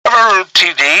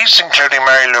TDs, including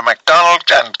Mary Lou MacDonald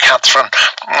and Catherine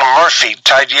Murphy,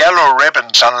 tied yellow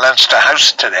ribbons on Leinster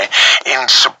House today in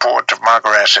support of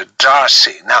Margaretta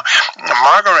D'Arcy. Now,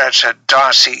 Margaretta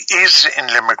D'Arcy is in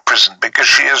Limerick prison because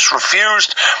she has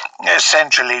refused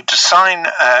essentially to sign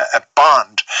a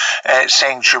bond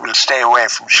saying she will stay away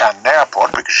from Shannon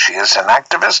Airport because she is an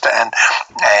activist and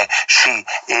she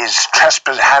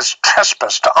has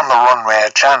trespassed on the runway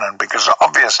at Shannon, because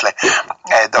obviously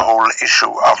the whole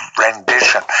issue of rendition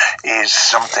is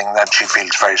something that she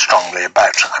feels very strongly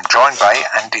about. I'm joined by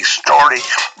Andy Storey,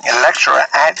 a lecturer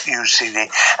at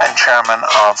UCD and chairman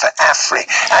of Afri.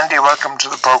 Andy, welcome to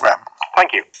the programme.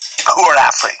 Thank you. Who are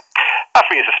Afri?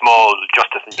 Afri is a small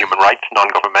justice and human rights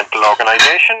non-governmental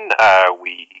organisation.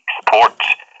 We support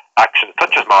actions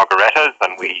such as Margaretta's,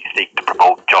 and we seek to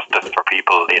promote justice for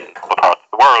people in other parts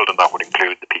of the world, and that would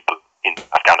include the people in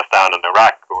Afghanistan and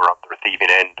Iraq who are on the receiving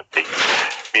end of the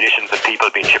munitions and people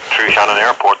being shipped through Shannon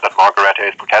Airport that Margaretta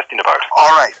is protesting about. All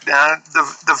right. Now,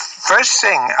 the first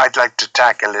thing I'd like to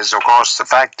tackle is, of course, the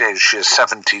fact is she is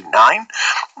 79.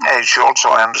 She also,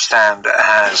 I understand,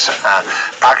 has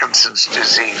Parkinson's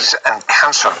disease and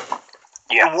cancer.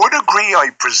 Yeah. You would agree,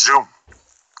 I presume,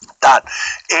 that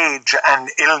age and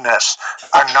illness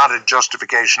are not a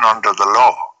justification under the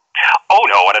law. Oh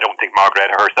no, and I don't think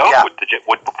Margaretta herself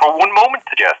would for one moment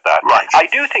suggest that. Right. I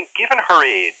do think, given her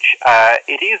age,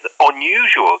 it is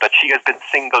unusual that she has been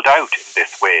singled out in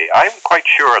this way. I'm quite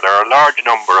sure there are a large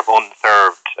number of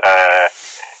unserved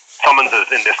summonses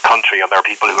in this country, and there are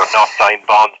people who have not signed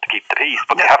bonds to keep the peace,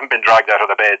 but they haven't been dragged out of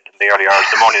their beds in the early hours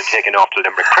of the morning and taken off to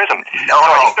Limerick prison.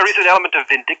 I think there is an element of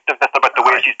vindictiveness about the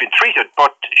way she's been treated,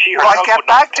 but she herself I'll get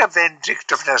back to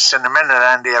vindictiveness in a minute,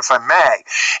 Andy, if I may.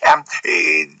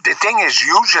 The thing is,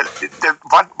 usually,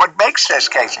 what makes this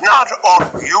case not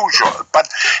unusual, but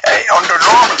under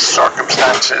normal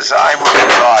circumstances, I would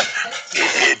have thought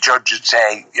a judge would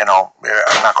say, you know,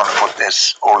 I'm not going to put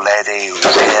this old lady who's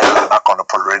ill, I'm not going to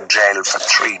put her in jail for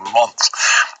 3 months.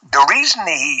 The reason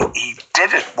he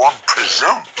did it, one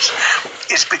presumes,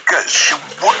 is because she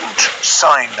wouldn't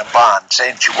sign a bond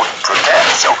saying she wouldn't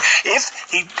protest. So if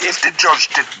the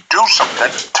judge didn't do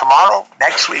something, tomorrow,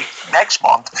 next week, next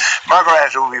month,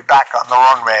 Margaretta will be back on the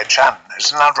runway at Shannon.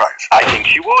 Isn't that right? I think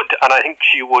she would, and I think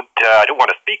she would, I don't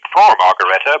want to speak for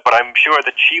Margaretta, but I'm sure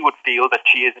that she would feel that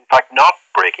she is in fact not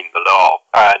breaking the law.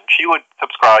 And she would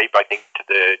subscribe, I think, to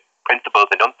the principles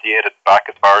enunciated back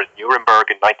as far as Nuremberg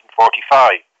in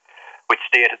 1945, which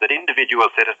stated that individual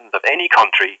citizens of any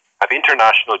country have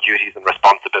international duties and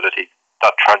responsibilities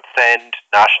that transcend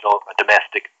national and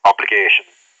domestic obligations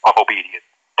of obedience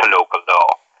to local law,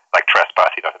 like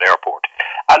trespassing at an airport.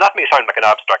 And that may sound like an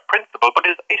abstract principle, but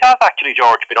it has actually,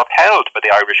 George, been upheld by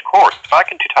the Irish courts.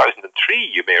 Back in 2003,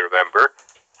 you may remember,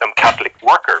 some Catholic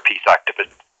worker peace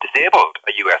activists disabled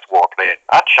a US warplane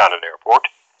at Shannon Airport,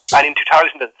 and in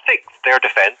 2006, their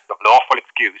defence of lawful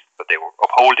excuse that they were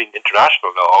upholding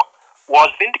international law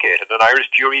was vindicated, and an Irish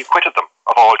jury acquitted them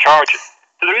of all charges.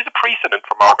 So there is a precedent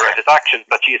for Margaretta's actions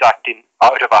that she is acting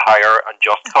out of a higher and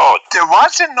just cause. There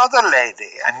was another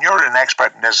lady, and you're an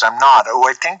expert in this, I'm not, who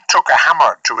I think took a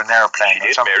hammer to an airplane.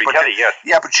 She did, Mary Kelly, yes.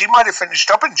 Yeah, but she might have finished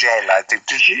up in jail, I think,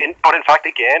 did she? But in fact,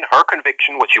 again, her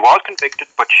conviction was, she was convicted,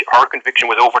 but her conviction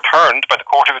was overturned by the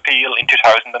Court of Appeal in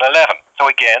 2011. So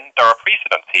again, there are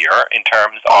precedents here in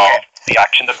terms of the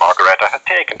action that Margaretta has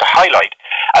taken to highlight.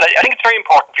 And I think it's very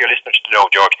important for your listeners to know,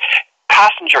 George,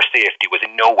 passenger safety was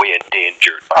in no way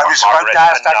endangered. I was about to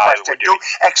ask that question.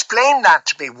 Explain that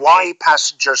to me, why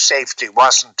passenger safety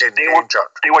wasn't endangered.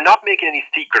 They were not making any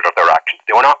secret of their actions.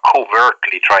 They were not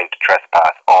covertly trying to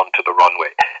trespass onto the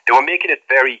runway. They were making it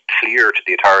very clear to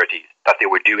the authorities that they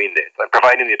were doing this and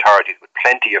providing the authorities with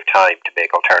plenty of time to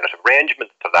make alternative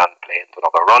arrangements to land planes on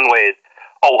other runways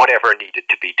or whatever needed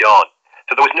to be done.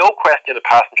 So there was no question that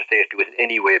passenger safety was in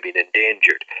any way being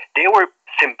endangered. They were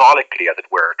symbolically, as it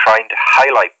were, trying to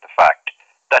highlight the fact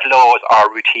that laws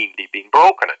are routinely being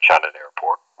broken at Shannon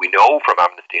Airport. We know from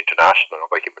Amnesty International and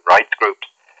other human rights groups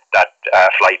that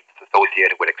flights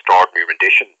associated with extraordinary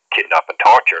rendition, kidnap and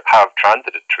torture have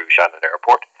transited through Shannon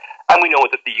Airport. And we know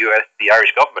that the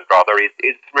Irish government, rather,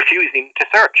 is refusing to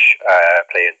search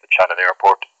planes at Shannon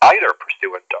Airport, either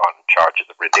pursuant on charges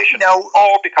of rendition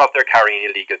or because they're carrying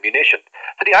illegal munitions.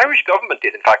 So the Irish government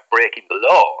is, in fact, breaking the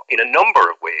law in a number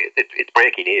of ways. It's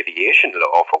breaking aviation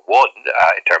law, for one,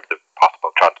 in terms of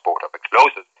possible transport of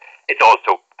explosives. It's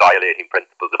also violating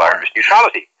principles of Irish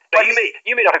neutrality. Now,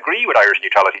 you may not agree with Irish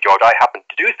neutrality, George. I happen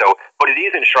to do so, but it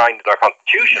is enshrined in our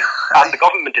constitution, and the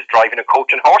government is driving a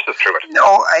coach and horses through it.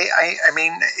 No, I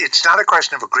mean, it's not a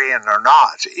question of agreeing or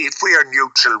not. If we are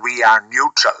neutral, we are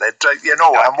neutral.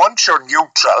 And once you're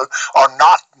neutral or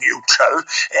not neutral,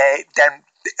 then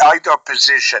either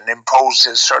position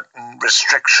imposes certain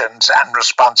restrictions and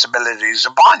responsibilities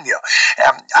upon you.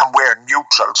 And we're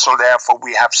neutral, so therefore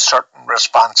we have certain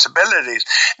responsibilities.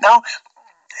 Now,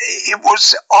 it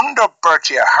was under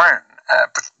Bertie Ahern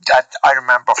that I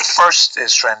remember first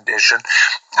this rendition,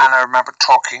 and I remember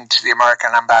talking to the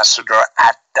American ambassador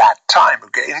at that time, who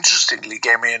interestingly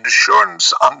gave me an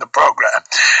assurance on the programme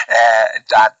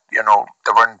that,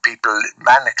 there weren't people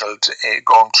manacled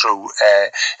going through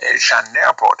Shannon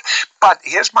Airport. But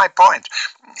here's my point.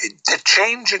 The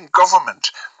change in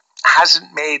government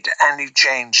hasn't made any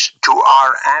change to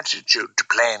our attitude to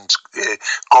planes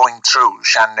going through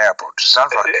Shannon Airport. Is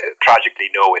that right? Tragically,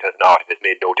 no, it has not. It has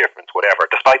made no difference whatever,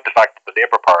 despite the fact that the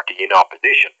Labour Party in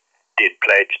opposition did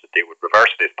pledge that they would reverse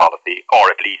this policy, or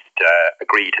at least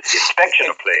agree to the inspection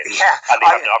of planes. Yeah, and they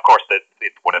have, of course,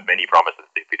 it's one of many promises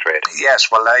they've betrayed.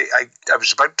 Yes, well, I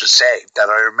was about to say that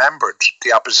I remembered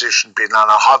the opposition being on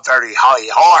a very high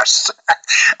horse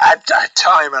at that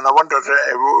time, and I wondered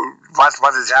what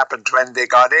had happened when they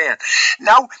got in.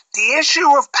 Now, the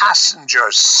issue of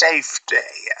passenger safety,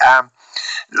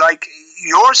 like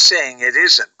you're saying it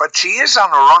isn't, but she is on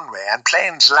a runway and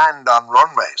planes land on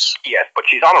runways. Yes, but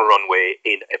she's on a runway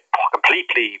in a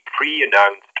completely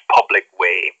pre-announced public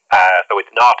way. So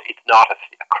it's not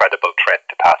a credible threat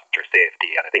to passenger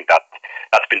safety, and I think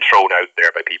that's been thrown out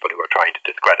there by people who are trying to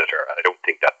discredit her, and I don't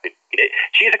think that's been...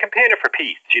 She is a campaigner for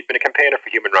peace. She's been a campaigner for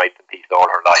human rights and peace all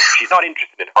her life. She's not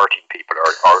interested in hurting people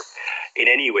or in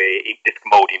any way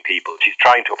discommoding people. She's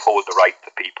trying to uphold the rights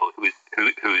of people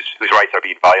whose rights are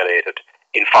being violated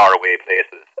in faraway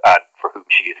places, and for whom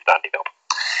she is standing up.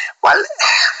 Well,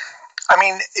 I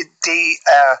mean, the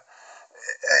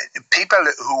people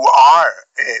who are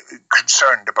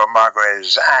concerned about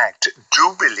Margaret's act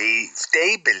believe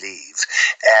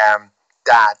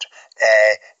that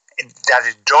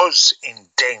it does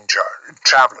endanger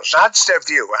travellers. That's their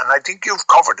view, and I think you've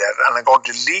covered it, and I'm going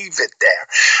to leave it there.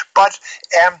 But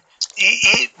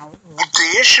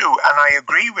the issue, and I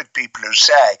agree with people who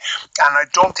say, and I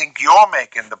don't think you're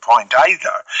making the point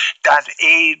either, that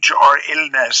age or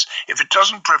illness, if it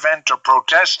doesn't prevent her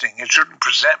protesting, it shouldn't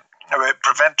prevent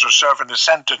her serving a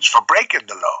sentence for breaking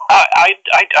the law.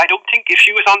 I don't think, if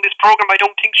she was on this programme, I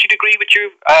don't think she'd agree with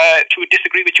you, she would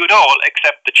disagree with you at all,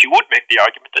 except that she would make the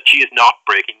argument that she is not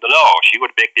breaking the law. She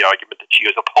would make the argument that she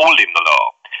is upholding the law,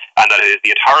 and that it is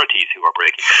the authorities who are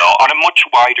breaking the law on a much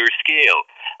wider scale.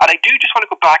 And I do just want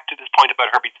to go back to this point about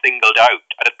her being singled out,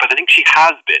 because I think she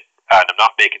has been, and I'm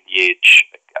not making the age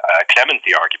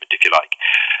clemency argument, if you like.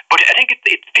 But I think it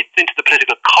fits into the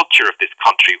political culture of this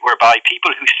country, whereby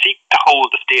people who seek to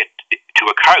hold the state to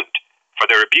account for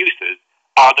their abuses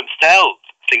are themselves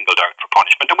singled out for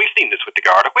punishment. And we've seen this with the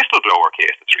Garda whistleblower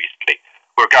cases recently,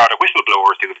 where Garda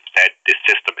whistleblowers who have said this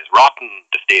system is rotten,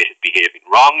 the state is behaving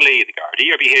wrongly, the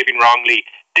Gardaí are behaving wrongly,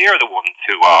 they're the ones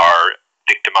who are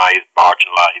victimised,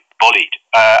 marginalised, bullied.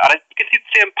 And you can see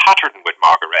the same pattern with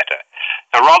Margareta.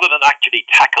 So rather than actually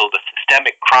tackle the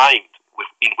systemic crimes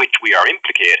in which we are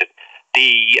implicated,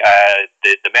 the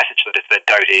message that is sent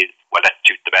out is, well, let's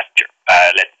shoot the messenger.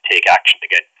 Let's take action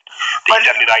against the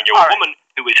 79-year-old woman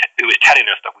who is telling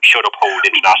us that we should uphold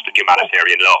international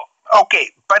humanitarian law.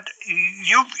 Okay, but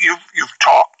you've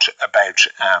talked about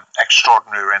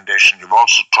extraordinary rendition. You've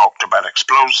also talked about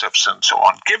explosives and so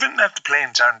on. Given that the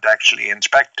planes aren't actually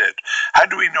inspected, how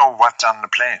do we know what's on the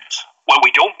planes? Well,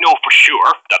 we don't know for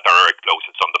sure that there are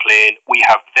explosives on the plane. We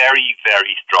have very,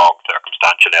 very strong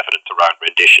circumstantial evidence around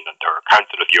rendition, and there are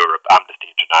Council of Europe,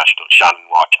 Amnesty International, Shannon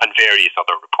Watch, and various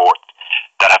other reports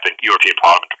that have been European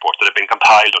Parliament reports that have been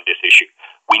compiled on this issue.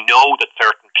 We know that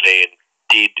certain planes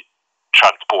did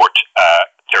transport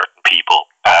certain people.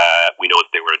 We know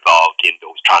that they were involved in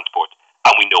those transports,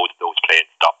 and we know that those planes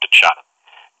stopped at Shannon.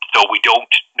 So we don't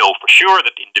know for sure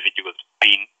that individuals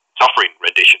suffering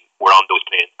rendition were on those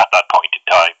planes at that point in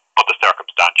time, but the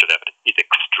circumstantial evidence is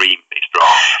extremely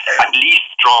strong, at least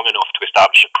strong enough to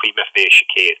establish a prima facie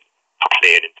case for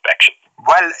plane inspection.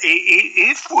 Well,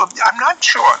 I'm not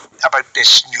sure about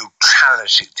this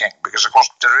neutrality thing, because of course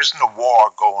there isn't a war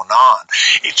going on.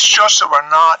 It's just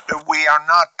that we are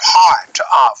not part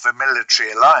of a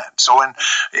military alliance. So,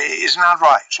 isn't that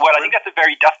right? Well, I think that's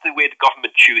the way the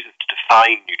government chooses to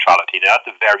define neutrality. Now,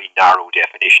 that's a very narrow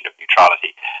definition of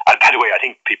neutrality. And by the way, I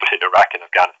think people in Iraq and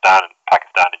Afghanistan and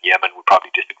Pakistan and Yemen would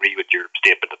probably disagree with your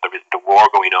statement that there isn't a war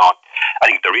going on. I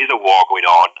think there is a war going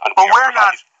on, and we're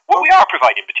not. Well, we are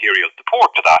providing material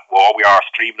support to that war. We are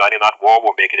streamlining that war.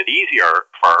 We're making it easier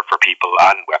for people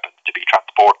and weapons to be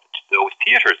transported to those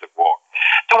theatres of war.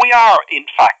 So we are, in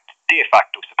fact, de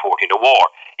facto supporting a war.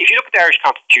 If you look at the Irish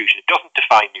Constitution, it doesn't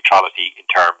define neutrality in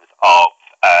terms of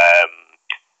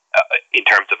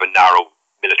a narrow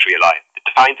military alliance. It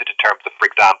defines it in terms of, for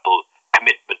example,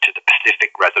 commitment to the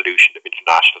pacific resolution of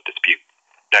international disputes.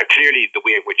 Now, clearly, the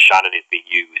way in which Shannon is being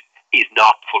used is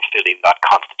not fulfilling that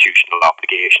constitutional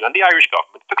obligation, and the Irish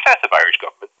government, successive Irish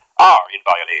governments, are in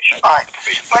violation. All right.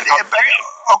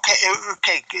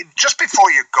 Okay, just before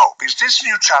you go, because this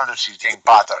neutrality thing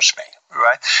bothers me,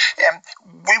 right?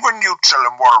 We were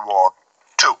neutral in World War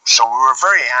II, so we were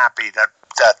very happy that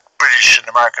British and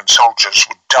American soldiers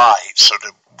would die so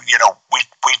that,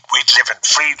 we'd live in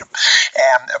freedom.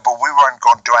 But we weren't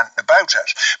going to do anything about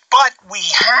it. But we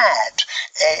had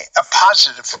a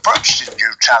positive approach to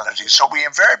neutrality. So we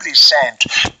invariably sent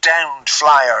downed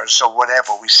flyers or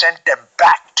whatever. We sent them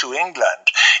back to England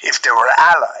if they were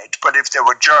allied, but if they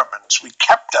were Germans, we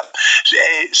kept them.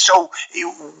 So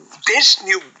this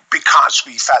new, because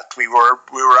we felt we were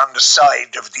on the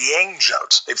side of the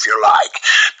angels, if you like.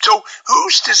 So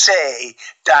who's to say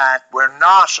that we're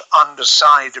not on the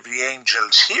side of the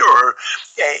angels here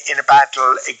in a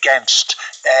battle against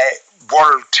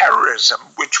world terrorism,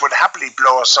 which would happily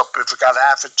blow us up if we got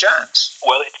half a chance?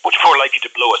 Well, it's much more likely to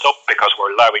blow us up because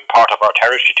we're allowing part of our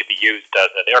territory to be used as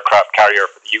an aircraft carrier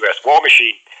for the US war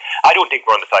machine. I don't think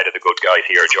we're on the side of the good guys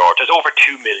here, George. There's over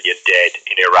 2 million dead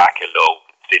in Iraq alone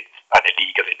since an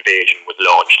illegal invasion was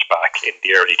launched back in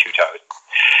the early 2000s.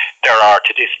 There are,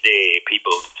 to this day,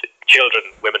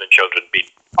 women and children,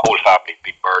 whole families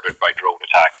being murdered by drone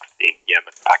attacks in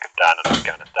Yemen, Pakistan and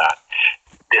Afghanistan.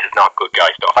 This is not good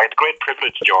guy stuff. I had the great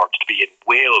privilege, George, to be in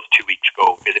Wales 2 weeks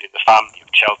ago visiting the family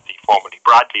of Chelsea, formerly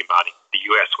Bradley Manning, the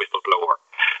US whistleblower,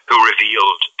 who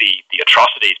revealed the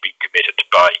atrocities being committed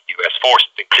by US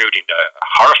forces, including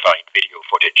horrifying video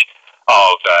footage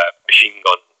of machine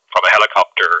gun from a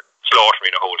helicopter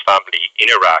slaughtering a whole family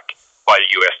in Iraq while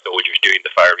US soldiers doing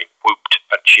the firing whooped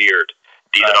and cheered.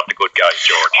 These are not the good guys,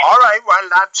 George. All right, well,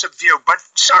 that's a view. But,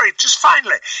 sorry, just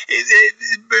finally,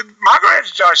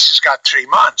 Margaret Darcy's got 3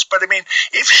 months. But, I mean,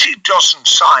 if she doesn't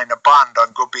sign a bond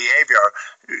on good behaviour,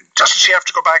 doesn't she have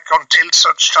to go back until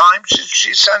such time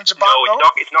she signs a bond?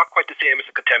 No, it's not quite the same as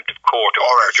a contempt of court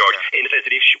order, George. In the sense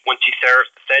that once she serves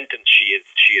the sentence, she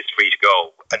is free to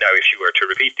go. And now, if she were to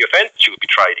repeat the offence, she would be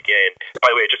tried again.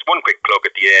 By the way, just one quick plug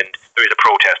at the end. There is a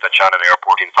protest at Shannon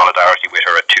Airport in solidarity with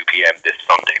her at 2 p.m. this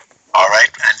Sunday. All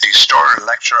right, Andy Storey,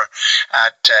 lecturer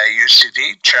at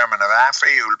UCD, chairman of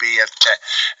Afri, who will be at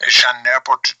Shannon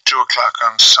Airport at 2 o'clock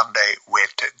on Sunday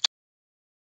with